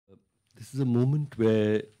this is a moment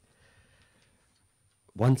where,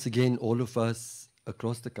 once again, all of us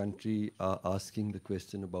across the country are asking the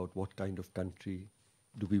question about what kind of country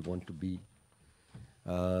do we want to be?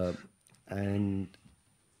 And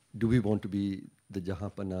do we want to be the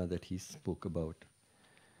Jahapana that he spoke about?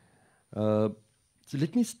 So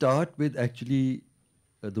let me start with actually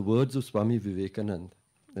the words of Swami Vivekananda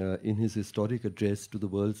in his historic address to the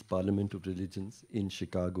World's Parliament of Religions in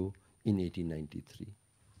Chicago in 1893.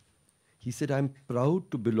 He said, "I'm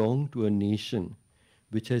proud to belong to a nation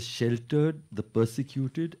which has sheltered the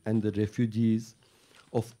persecuted and the refugees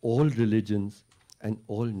of all religions and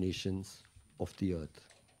all nations of the earth."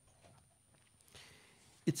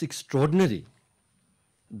 It's extraordinary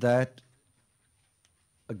that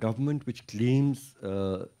a government which claims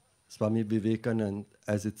Swami Vivekananda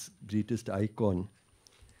as its greatest icon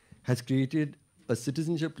has created a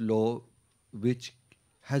citizenship law which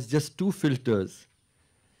has just two filters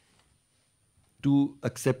to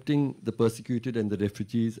accepting the persecuted and the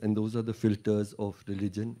refugees, and those are the filters of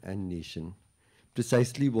religion and nation.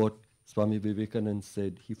 Precisely what Swami Vivekananda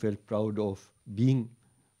said, he felt proud of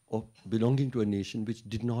belonging to a nation which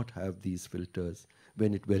did not have these filters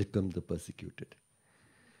when it welcomed the persecuted.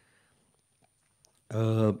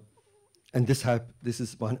 And this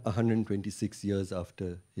is 126 years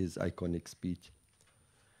after his iconic speech.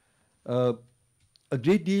 A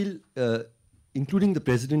great deal, including the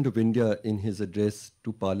President of India in his address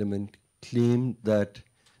to Parliament, claimed that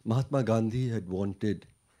Mahatma Gandhi had wanted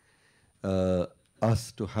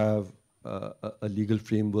us to have a legal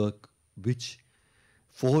framework which,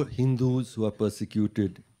 for Hindus who are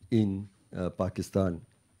persecuted in Pakistan.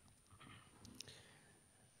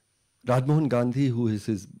 Rajmohan Gandhi, who is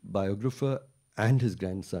his biographer and his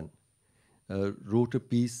grandson, wrote a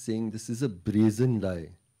piece saying this is a brazen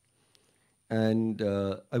lie. And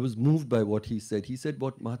I was moved by what he said. He said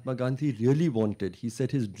what Mahatma Gandhi really wanted. He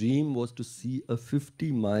said his dream was to see a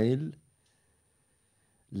 50-mile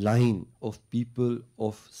line of people,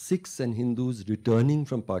 of Sikhs and Hindus returning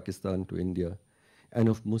from Pakistan to India, and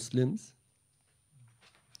of Muslims,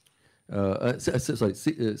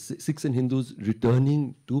 Sikhs and Hindus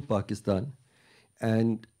returning to Pakistan,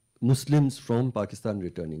 and Muslims from Pakistan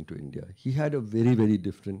returning to India. He had a very, very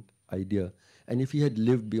different idea. And if he had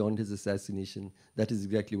lived beyond his assassination, that is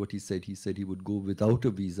exactly what he said. He said he would go without a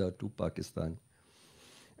visa to Pakistan.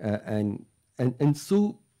 And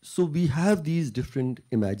so we have these different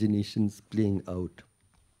imaginations playing out.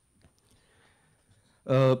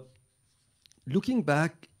 Looking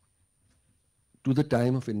back to the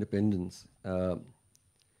time of independence,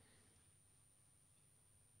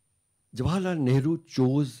 Jawaharlal Nehru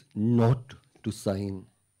chose not to sign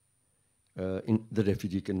in the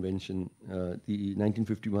Refugee Convention, the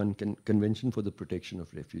 1951 Convention for the Protection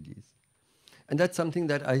of Refugees. And that's something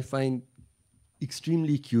that I find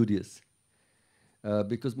extremely curious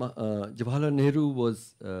because Jawaharlal Nehru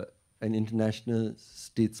was an international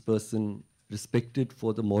statesperson respected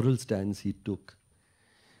for the moral stance he took.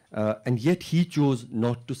 And yet he chose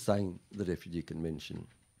not to sign the Refugee Convention.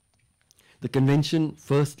 The convention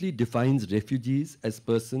firstly defines refugees as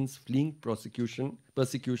persons fleeing persecution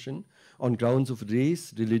on grounds of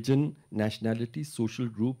race, religion, nationality, social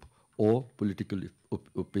group, or political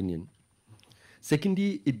opinion.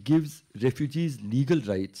 Secondly, it gives refugees legal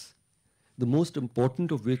rights, the most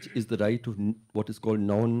important of which is the right of what is called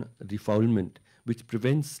non-refoulement, which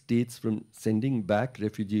prevents states from sending back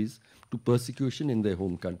refugees to persecution in their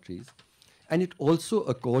home countries. And it also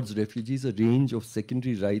accords refugees a range of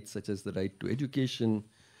secondary rights, such as the right to education,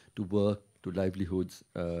 to work, to livelihoods,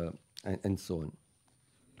 and so on.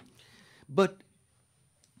 But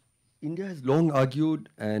India has long argued,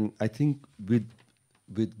 and I think with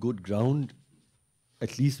good ground,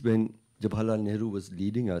 at least when Jawaharlal Nehru was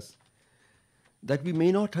leading us, that we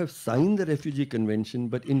may not have signed the Refugee Convention,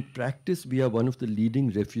 but in practice we are one of the leading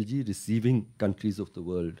refugee receiving countries of the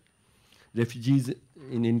world. Refugees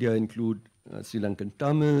in India include Sri Lankan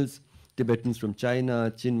Tamils, Tibetans from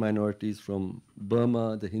China, Chin minorities from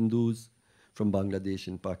Burma, the Hindus from Bangladesh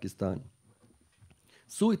and Pakistan.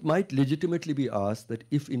 So it might legitimately be asked that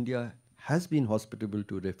if India has been hospitable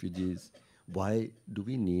to refugees, why do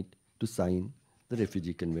we need to sign the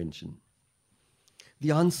Refugee Convention?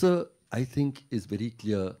 The answer, I think, is very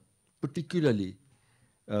clear, particularly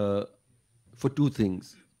for two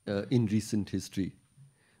things in recent history.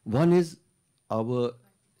 One is our,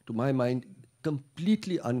 to my mind,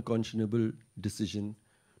 completely unconscionable decision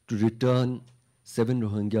to return 7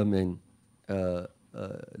 Rohingya men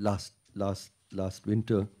last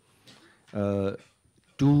winter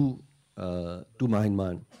to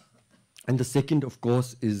Myanmar. And the second, of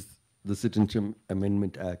course, is the Citizenship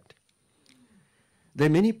Amendment Act. There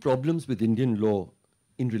are many problems with Indian law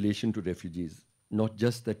in relation to refugees, not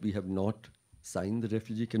just that we have not signed the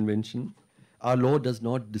Refugee Convention. Our law does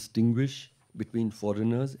not distinguish between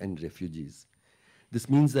foreigners and refugees. This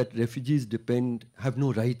means that refugees have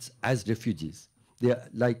no rights as refugees. They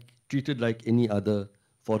are treated like any other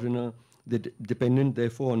foreigner. They're dependent,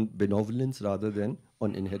 therefore, on benevolence rather than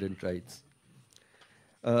on inherent rights.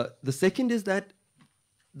 The second is that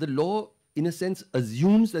the law, in a sense,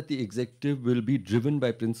 assumes that the executive will be driven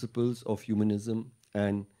by principles of humanism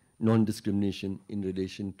and non-discrimination in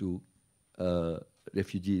relation to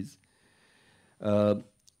refugees.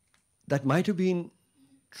 That might have been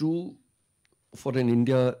true for an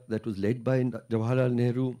India that was led by Jawaharlal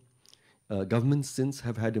Nehru. Governments since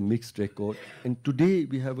have had a mixed record. And today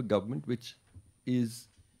we have a government which is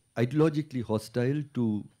ideologically hostile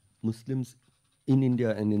to Muslims in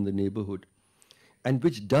India and in the neighborhood, and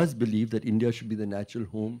which does believe that India should be the natural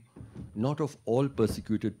home, not of all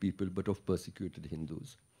persecuted people, but of persecuted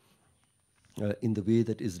Hindus, in the way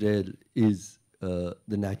that Israel is the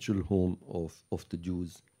natural home of the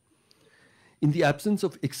Jews. In the absence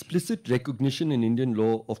of explicit recognition in Indian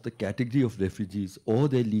law of the category of refugees or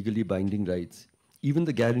their legally binding rights, even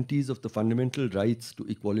the guarantees of the fundamental rights to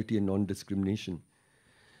equality and non-discrimination,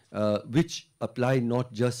 which apply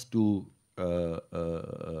not just to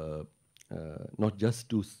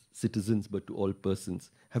citizens but to all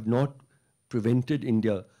persons, have not prevented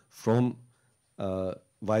India from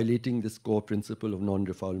violating this core principle of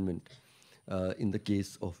non-refoulement in the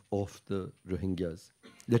case of the Rohingyas.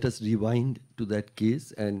 Let us rewind to that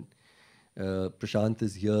case, and Prashant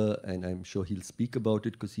is here, and I'm sure he'll speak about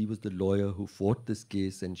it because he was the lawyer who fought this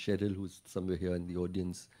case, and Cheryl, who's somewhere here in the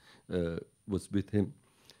audience, was with him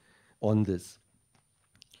on this.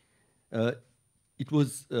 It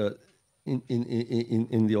was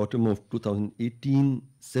in the autumn of 2018,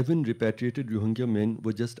 7 repatriated Rohingya men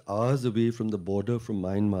were just hours away from the border from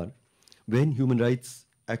Myanmar when human rights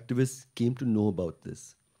activists came to know about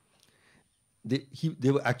this.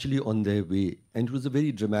 They were actually on their way, and it was a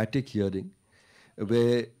very dramatic hearing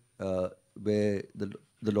where the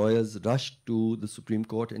lawyers rushed to the Supreme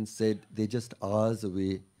Court and said they're just hours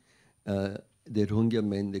away. They're Rohingya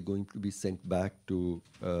men, they're going to be sent back to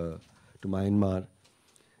Myanmar,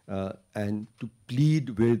 and to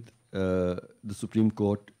plead with the Supreme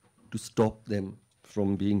Court to stop them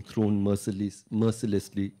from being thrown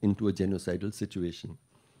mercilessly into a genocidal situation.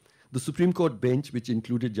 The Supreme Court bench, which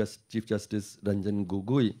included Chief Justice Ranjan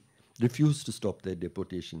Gogoi, refused to stop their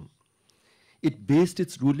deportation. It based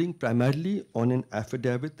its ruling primarily on an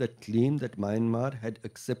affidavit that claimed that Myanmar had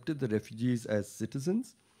accepted the refugees as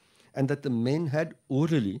citizens and that the men had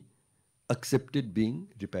orally accepted being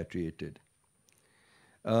repatriated.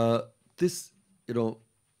 The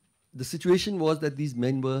situation was that these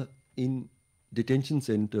men were in detention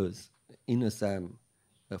centers in Assam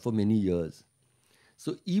for many years.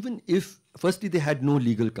 So even if, firstly, they had no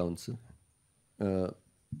legal counsel, there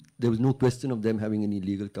was no question of them having any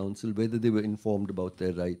legal counsel, whether they were informed about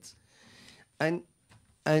their rights. And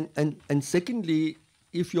secondly,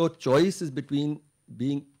 if your choice is between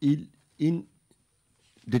being in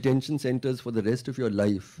detention centers for the rest of your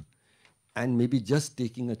life and maybe just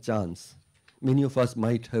taking a chance, many of us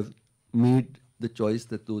might have made the choice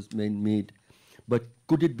that those men made. But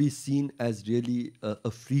could it be seen as really a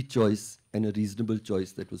free choice and a reasonable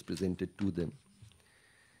choice that was presented to them?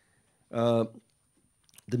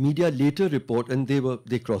 The media later report, and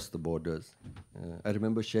they crossed the borders. I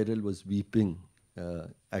remember Cheryl was weeping,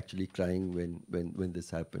 actually crying when this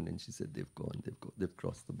happened, and she said they've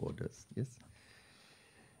crossed the borders. Yes.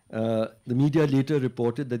 The media later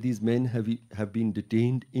reported that these men have been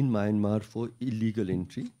detained in Myanmar for illegal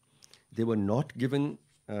entry. They were not given.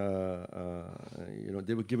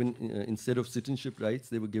 They were given, instead of citizenship rights,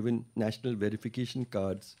 they were given national verification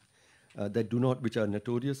cards which are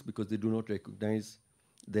notorious because they do not recognize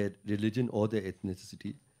their religion or their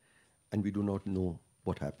ethnicity, and we do not know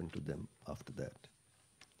what happened to them after that.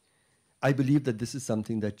 I believe that this is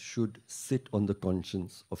something that should sit on the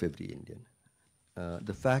conscience of every Indian.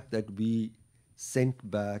 The fact that we sent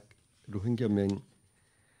back Rohingya men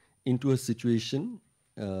into a situation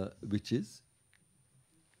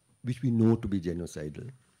which we know to be genocidal.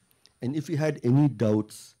 And if we had any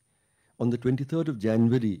doubts, on the 23rd of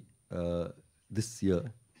January this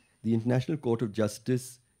year, the International Court of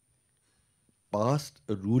Justice passed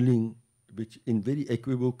a ruling which in very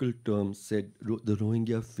equivocal terms said the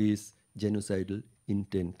Rohingya face genocidal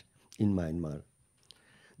intent in Myanmar.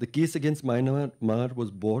 The case against Myanmar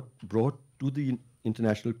was brought to the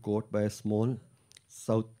International Court by a small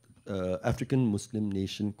South African Muslim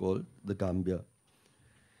nation called the Gambia.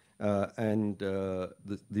 The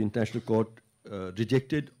International Court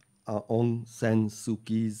rejected Aung San Suu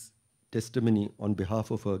Kyi's testimony on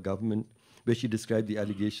behalf of her government, where she described the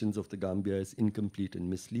allegations of the Gambia as incomplete and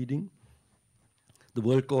misleading. The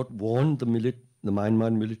World Court warned the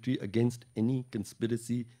Myanmar military against any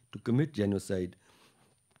conspiracy to commit genocide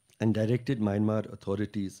and directed Myanmar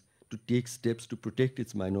authorities to take steps to protect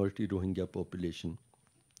its minority Rohingya population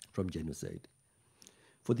from genocide.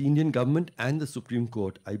 For the Indian government and the Supreme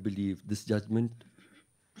Court, I believe this judgment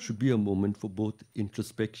should be a moment for both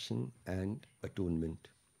introspection and atonement.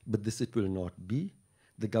 But this it will not be.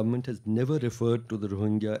 The government has never referred to the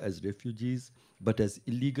Rohingya as refugees, but as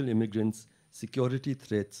illegal immigrants, security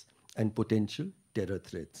threats, and potential terror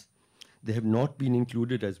threats. They have not been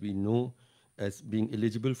included, as we know, as being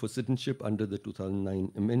eligible for citizenship under the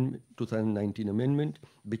 2019 amendment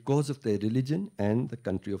because of their religion and the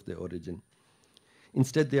country of their origin.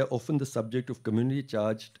 Instead, they are often the subject of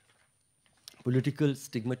community-charged political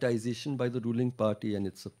stigmatization by the ruling party and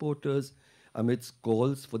its supporters amidst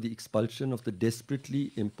calls for the expulsion of the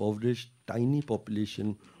desperately impoverished tiny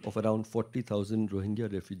population of around 40,000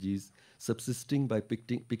 Rohingya refugees subsisting by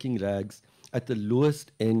picking rags at the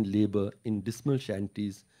lowest end labor in dismal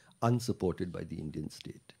shanties unsupported by the Indian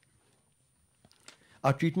state.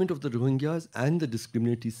 Our treatment of the Rohingyas and the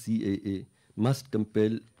discriminatory CAA must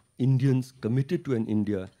compel Indians committed to an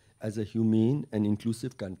India as a humane and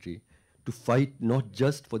inclusive country to fight not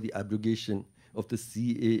just for the abrogation of the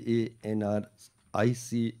CAA,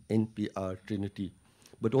 NRIC, NPR trinity,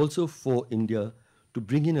 but also for India to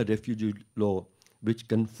bring in a refugee law which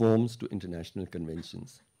conforms to international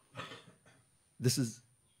conventions. This is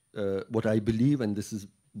what I believe, and this is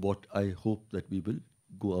what I hope that we will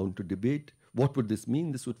go on to debate. What would this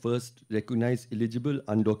mean? This would first recognize eligible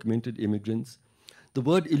undocumented immigrants. The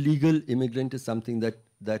word illegal immigrant is something that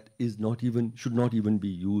should not even be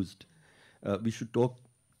used. We should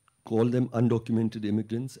call them undocumented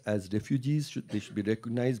immigrants as refugees. They should be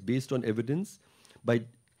recognized based on evidence,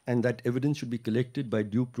 and that evidence should be collected by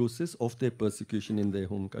due process of their persecution in their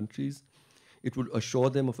home countries. It would assure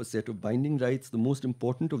them of a set of binding rights. The most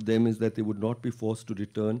important of them is that they would not be forced to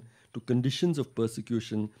return to conditions of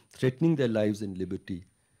persecution threatening their lives and liberty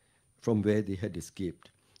from where they had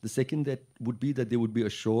escaped. The second that would be that they would be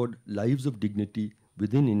assured lives of dignity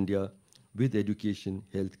within India with education,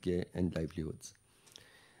 healthcare, and livelihoods.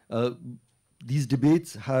 These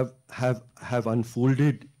debates have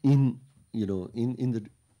unfolded in the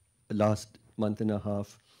last month and a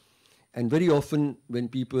half, and very often when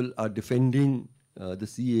people are defending the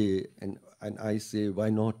CAA, and I say, why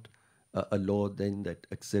not a law then that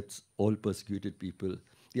accepts all persecuted people?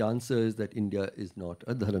 The answer is that India is not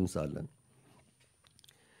a dharamsala.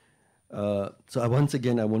 So once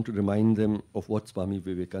again, I want to remind them of what Swami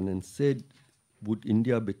Vivekananda said. Would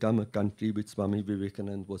India become a country which Swami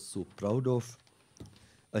Vivekananda was so proud of?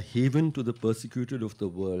 A haven to the persecuted of the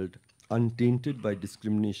world, untainted by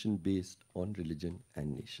discrimination based on religion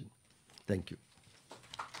and nation. Thank you.